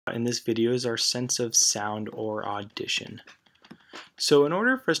In this video is our sense of sound or audition. So in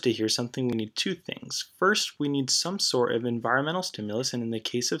order for us to hear something, we need two things. First, we need some sort of environmental stimulus, and in the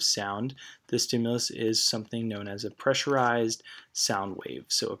case of sound, the stimulus is something known as a pressurized sound wave.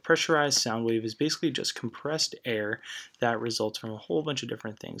 So a pressurized sound wave is basically just compressed air that results from a whole bunch of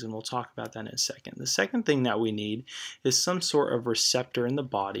different things, and we'll talk about that in a second. The second thing that we need is some sort of receptor in the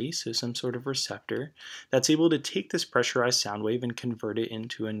body, so some sort of receptor that's able to take this pressurized sound wave and convert it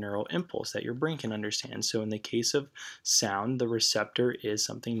into a neural impulse that your brain can understand. So in the case of sound, the receptor is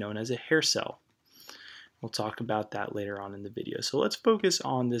something known as a hair cell. We'll talk about that later on in the video. So let's focus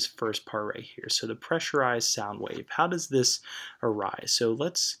on this first part right here. So the pressurized sound wave, how does this arise? So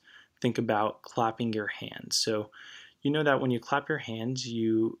let's think about clapping your hands. So you know that when you clap your hands,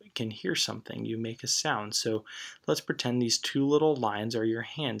 you can hear something, you make a sound. So let's pretend these two little lines are your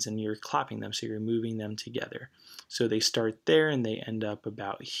hands and you're clapping them, so you're moving them together. So they start there and they end up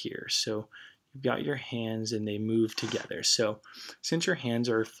about here. So you've got your hands and they move together. So since your hands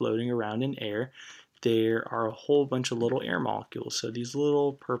are floating around in air, there are a whole bunch of little air molecules. So these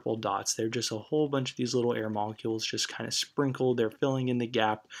little purple dots, they're just a whole bunch of these little air molecules just kind of sprinkled. They're filling in the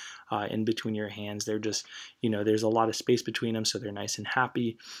gap in between your hands. They're just, there's a lot of space between them, so they're nice and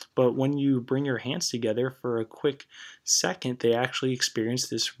happy. But when you bring your hands together for a quick second, they actually experience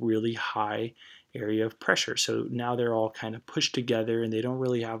this really high area of pressure. So now they're all kind of pushed together and they don't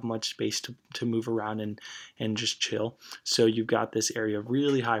really have much space to move around and just chill. So you've got this area of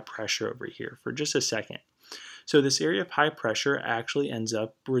really high pressure over here for just a second. So this area of high pressure actually ends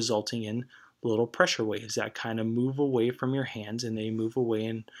up resulting in little pressure waves that kind of move away from your hands, and they move away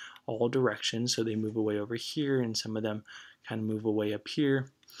in all directions. So they move away over here and some of them kind of move away up here.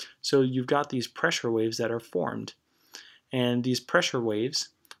 So you've got these pressure waves that are formed, and these pressure waves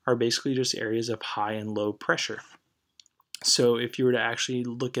are basically just areas of high and low pressure. So if you were to actually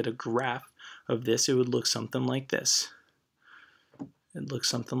look at a graph of this, it would look something like this. It looks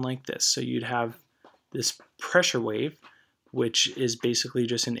something like this. So you'd have this pressure wave, which is basically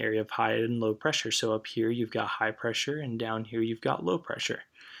just an area of high and low pressure. So up here you've got high pressure and down here you've got low pressure.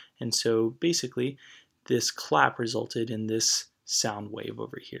 And so basically this clap resulted in this sound wave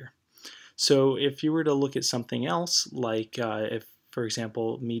over here. So if you were to look at something else, like if for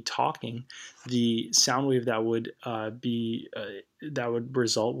example, me talking, the sound wave that would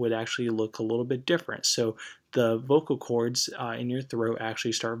result would actually look a little bit different. So the vocal cords in your throat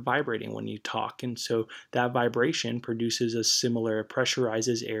actually start vibrating when you talk, and so that vibration produces a similar,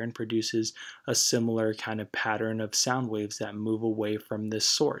 pressurizes air and produces a similar kind of pattern of sound waves that move away from this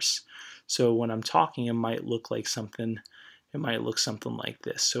source. So when I'm talking, it might look like something. It might look something like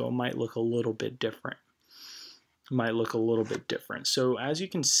this. So it might look a little bit different. So as you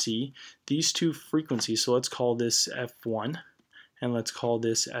can see, these two frequencies, so let's call this F1 and let's call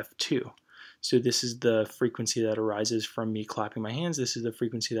this F2. So this is the frequency that arises from me clapping my hands. This is the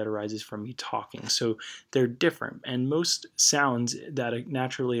frequency that arises from me talking. So they're different, and most sounds that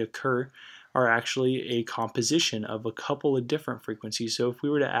naturally occur are actually a composition of a couple of different frequencies. So if we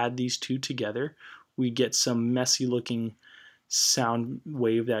were to add these two together, we get some messy looking sound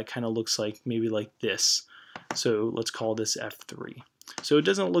wave that kind of looks like maybe like this. So let's call this F3. So it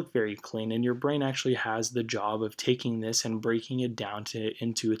doesn't look very clean, and your brain actually has the job of taking this and breaking it down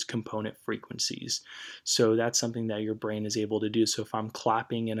into its component frequencies. So that's something that your brain is able to do. So if I'm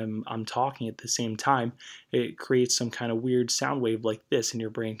clapping and I'm talking at the same time, it creates some kind of weird sound wave like this, and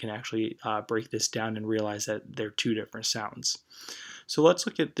your brain can actually break this down and realize that they're two different sounds. So let's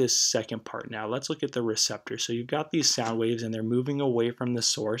look at this second part now. Let's look at the receptor. So you've got these sound waves and they're moving away from the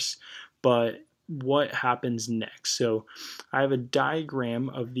source, but what happens next? So I have a diagram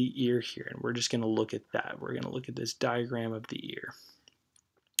of the ear here, and we're just going to look at that. We're going to look at this diagram of the ear.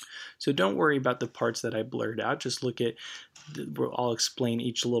 So don't worry about the parts that I blurred out. Just look at, I'll explain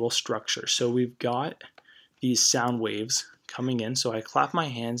each little structure. So we've got these sound waves coming in. So I clap my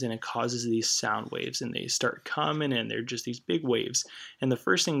hands and it causes these sound waves, and they start coming in. They're just these big waves. And the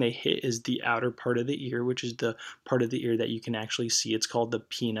first thing they hit is the outer part of the ear, which is the part of the ear that you can actually see. It's called the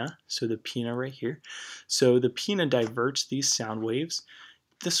pinna. So the pinna right here. So the pinna diverts these sound waves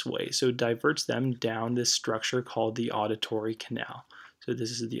this way. So it diverts them down this structure called the auditory canal. So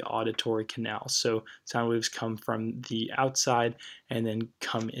this is the auditory canal. So sound waves come from the outside and then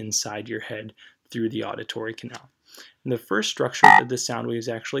come inside your head through the auditory canal. And the first structure that the sound waves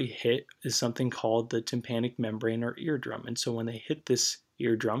actually hit is something called the tympanic membrane or eardrum. And so when they hit this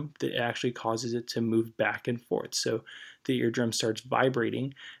eardrum, it actually causes it to move back and forth. So the eardrum starts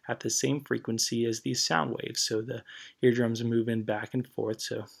vibrating at the same frequency as these sound waves. So the eardrums are moving back and forth.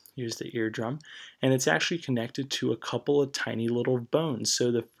 So here's the eardrum, and it's actually connected to a couple of tiny little bones.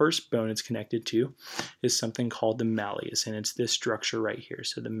 So the first bone it's connected to is something called the malleus, and it's this structure right here.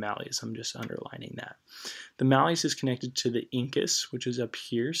 So the malleus, I'm just underlining that. The malleus is connected to the incus, which is up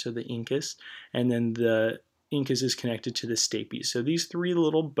here, so the incus, and then the incus is connected to the stapes. So these three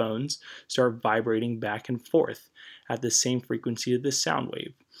little bones start vibrating back and forth at the same frequency of the sound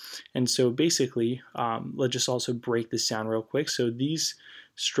wave. And so basically, let's just also break this down real quick. So these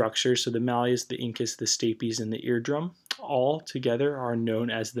structures, so the malleus, the incus, the stapes, and the eardrum, all together are known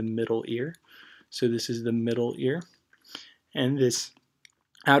as the middle ear. So this is the middle ear. And this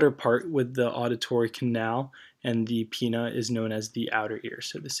outer part with the auditory canal and the pinna is known as the outer ear.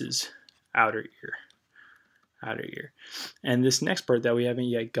 So this is outer ear. Outer ear. And this next part that we haven't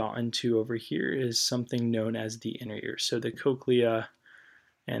yet gotten to over here is something known as the inner ear. So the cochlea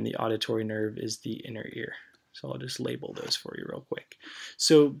and the auditory nerve is the inner ear. So I'll just label those for you real quick.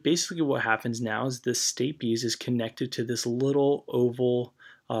 So basically what happens now is the stapes is connected to this little oval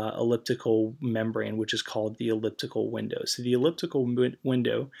elliptical membrane, which is called the elliptical window. So the elliptical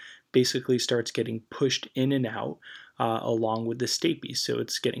window basically starts getting pushed in and out along with the stapes. So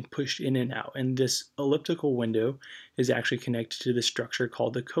it's getting pushed in and out. And this elliptical window is actually connected to the structure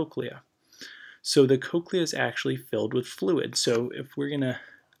called the cochlea. So the cochlea is actually filled with fluid. So if we're going to,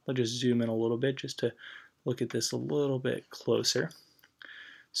 let's just zoom in a little bit just to look at this a little bit closer.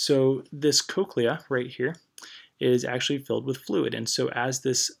 So this cochlea right here is actually filled with fluid. And so as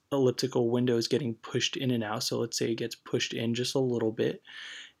this elliptical window is getting pushed in and out, so let's say it gets pushed in just a little bit,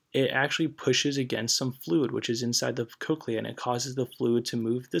 it actually pushes against some fluid which is inside the cochlea, and it causes the fluid to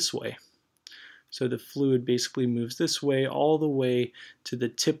move this way. So the fluid basically moves this way all the way to the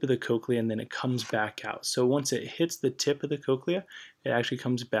tip of the cochlea, and then it comes back out. So once it hits the tip of the cochlea, it actually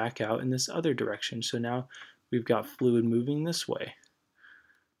comes back out in this other direction. So now we've got fluid moving this way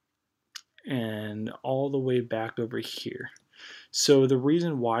and all the way back over here. So the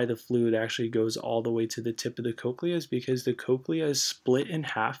reason why the fluid actually goes all the way to the tip of the cochlea is because the cochlea is split in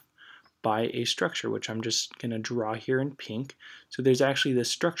half by a structure, which I'm just going to draw here in pink. So there's actually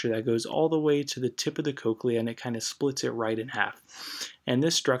this structure that goes all the way to the tip of the cochlea, and it kind of splits it right in half. And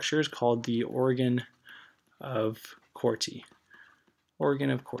this structure is called the organ of Corti.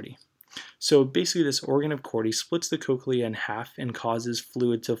 Organ of Corti. So basically this organ of Corti splits the cochlea in half and causes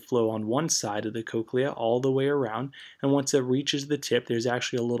fluid to flow on one side of the cochlea all the way around, and once it reaches the tip, there's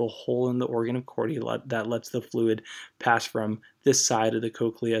actually a little hole in the organ of Corti that lets the fluid pass from this side of the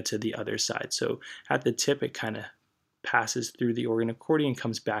cochlea to the other side. So at the tip it kind of passes through the organ of Corti and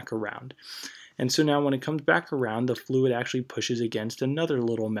comes back around. And so now when it comes back around, the fluid actually pushes against another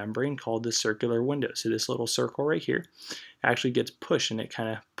little membrane called the circular window. So this little circle right here actually gets pushed, and it kind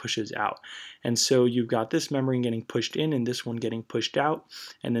of pushes out. And so you've got this membrane getting pushed in and this one getting pushed out,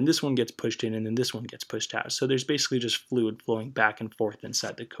 and then this one gets pushed in and then this one gets pushed out. So there's basically just fluid flowing back and forth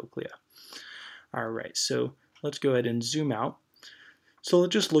inside the cochlea. Alright, so let's go ahead and zoom out. So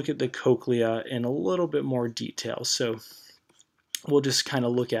let's just look at the cochlea in a little bit more detail. So we'll just kind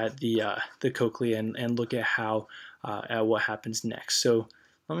of look at the cochlea and look at how at what happens next. So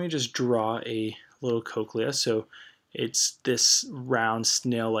let me just draw a little cochlea. So it's this round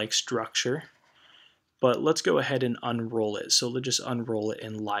snail-like structure, but let's go ahead and unroll it. So let's just unroll it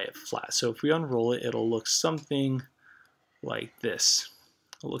and lie it flat. So if we unroll it, it'll look something like this.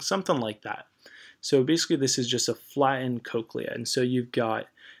 It'll look something like that. So basically this is just a flattened cochlea, and so you've got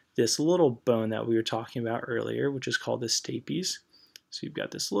this little bone that we were talking about earlier, which is called the stapes. So you've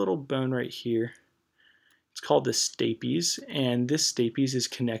got this little bone right here. It's called the stapes, and this stapes is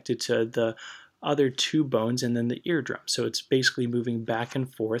connected to the other two bones and then the eardrum. So it's basically moving back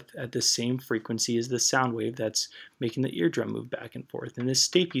and forth at the same frequency as the sound wave that's making the eardrum move back and forth. And this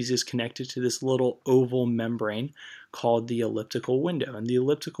stapes is connected to this little oval membrane called the elliptical window. And the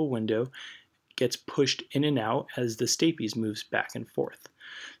elliptical window gets pushed in and out as the stapes moves back and forth.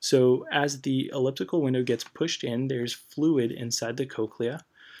 So as the elliptical window gets pushed in, there's fluid inside the cochlea.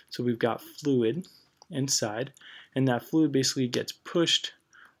 So we've got fluid inside, and that fluid basically gets pushed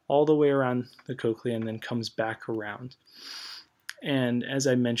all the way around the cochlea and then comes back around. And as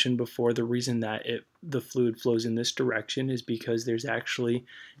I mentioned before, the reason that the fluid flows in this direction is because there's actually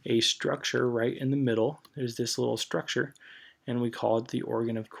a structure right in the middle. There's this little structure, and we call it the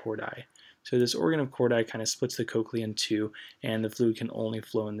organ of Corti. So this organ of Corti kind of splits the cochlea in two, and the fluid can only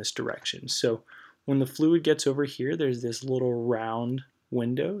flow in this direction. So when the fluid gets over here, there's this little round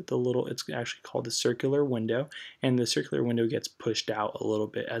window, it's actually called the circular window, and the circular window gets pushed out a little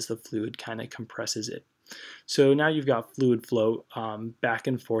bit as the fluid kind of compresses it. So now you've got fluid flow back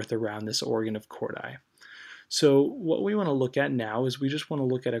and forth around this organ of Corti. So what we want to look at now is we just want to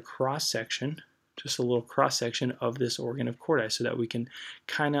look at a cross section, just a little cross section of this organ of Corti, so that we can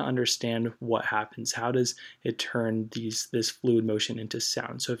kind of understand what happens. How does it turn this fluid motion into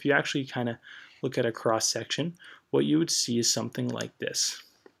sound? So if you actually kind of look at a cross section, what you would see is something like this.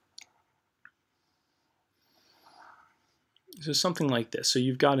 So something like this. So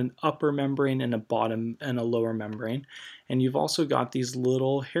you've got an upper membrane and a bottom and a lower membrane, and you've also got these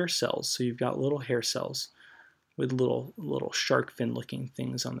little hair cells. So you've got little hair cells with little shark fin looking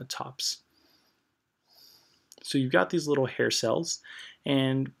things on the tops. So you've got these little hair cells,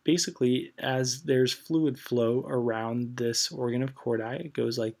 and basically as there's fluid flow around this organ of Corti, it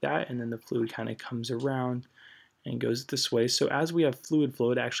goes like that, and then the fluid kind of comes around and goes this way. So as we have fluid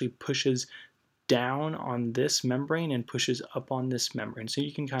flow, it actually pushes down on this membrane and pushes up on this membrane. So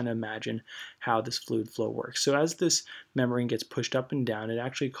you can kind of imagine how this fluid flow works. So as this membrane gets pushed up and down, it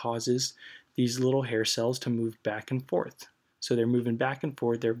actually causes these little hair cells to move back and forth. So they're moving back and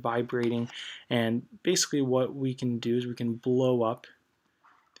forth, they're vibrating, and basically what we can do is we can blow up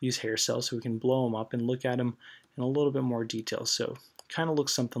these hair cells. So we can blow them up and look at them in a little bit more detail. So kind of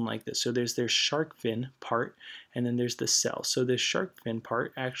looks something like this. So there's their shark fin part, and then there's the cell. So this shark fin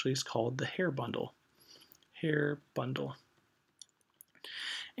part actually is called the hair bundle. Hair bundle.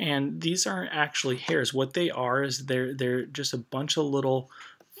 And these aren't actually hairs. What they are is they're just a bunch of little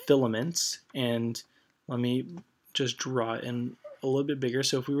filaments, and let me just draw it in a little bit bigger.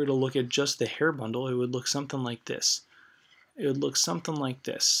 So if we were to look at just the hair bundle, it would look something like this. It would look something like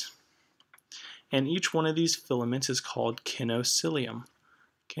this. And each one of these filaments is called kinocilium.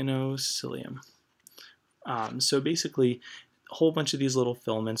 Kinocilium. So basically, a whole bunch of these little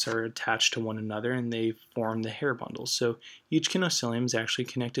filaments are attached to one another, and they form the hair bundle. So each kinocilium is actually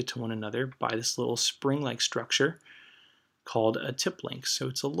connected to one another by this little spring-like structure called a tip link. So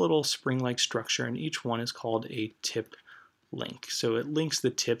it's a little spring-like structure, and each one is called a tip link. So it links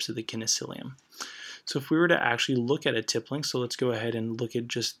the tips of the kinocilium. So if we were to actually look at a tip link, so let's go ahead and look at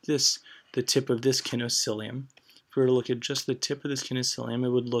just this, the tip of this kinocilium. If we were to look at just the tip of this kinocilium, it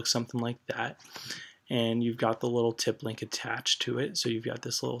would look something like that. And you've got the little tip link attached to it. So you've got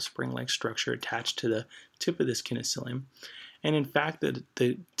this little spring-like structure attached to the tip of this kinocilium. And in fact,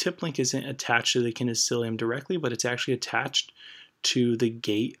 the tip link isn't attached to the kinocilium directly, but it's actually attached to the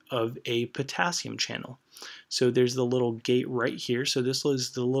gate of a potassium channel. So there's the little gate right here. So this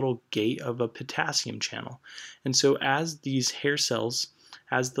is the little gate of a potassium channel. And so as these hair cells,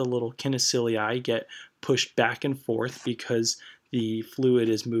 as the little kinocilii get pushed back and forth because the fluid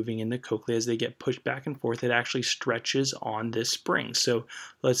is moving in the cochlea, as they get pushed back and forth, it actually stretches on this spring. So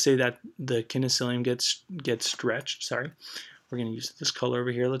let's say that the kinocilium gets stretched. Sorry, we're going to use this color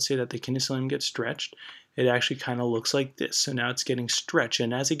over here. Let's say that the kinocilium gets stretched. It actually kind of looks like this. So now it's getting stretched,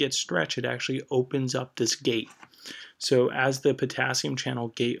 and as it gets stretched, it actually opens up this gate. So as the potassium channel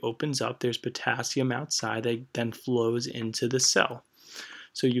gate opens up, there's potassium outside that then flows into the cell.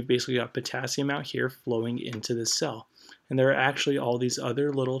 So you've basically got potassium out here flowing into the cell. And there are actually all these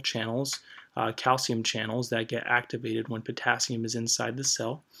other little channels, calcium channels, that get activated when potassium is inside the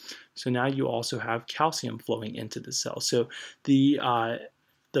cell. So now you also have calcium flowing into the cell. So the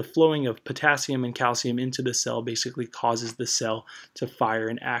flowing of potassium and calcium into the cell basically causes the cell to fire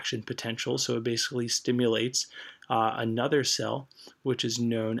an action potential. So it basically stimulates another cell, which is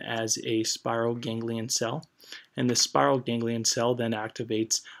known as a spiral ganglion cell. And the spiral ganglion cell then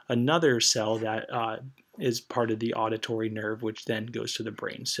activates another cell that is part of the auditory nerve, which then goes to the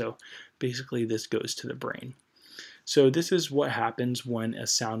brain. So basically this goes to the brain. So this is what happens when a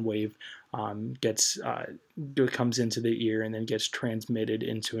sound wave comes into the ear and then gets transmitted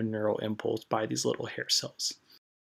into a neural impulse by these little hair cells.